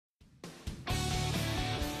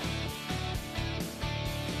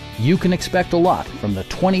You can expect a lot from the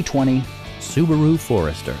 2020 Subaru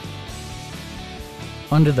Forester.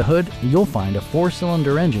 Under the hood, you'll find a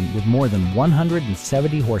 4-cylinder engine with more than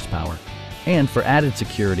 170 horsepower. And for added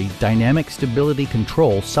security, dynamic stability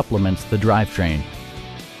control supplements the drivetrain.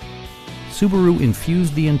 Subaru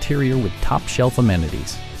infused the interior with top-shelf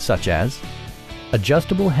amenities, such as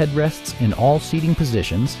adjustable headrests in all seating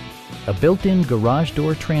positions, a built-in garage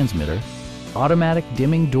door transmitter, automatic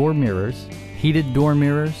dimming door mirrors, heated door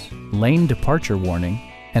mirrors, lane departure warning,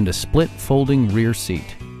 and a split folding rear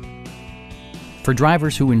seat. For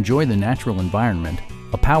drivers who enjoy the natural environment,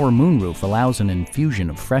 a power moonroof allows an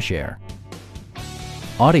infusion of fresh air.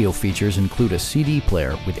 Audio features include a CD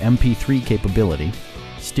player with MP3 capability,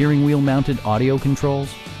 steering wheel mounted audio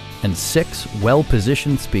controls, and 6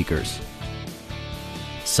 well-positioned speakers.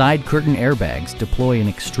 Side curtain airbags deploy in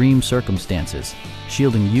extreme circumstances,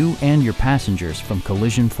 shielding you and your passengers from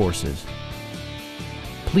collision forces.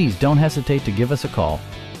 Please don't hesitate to give us a call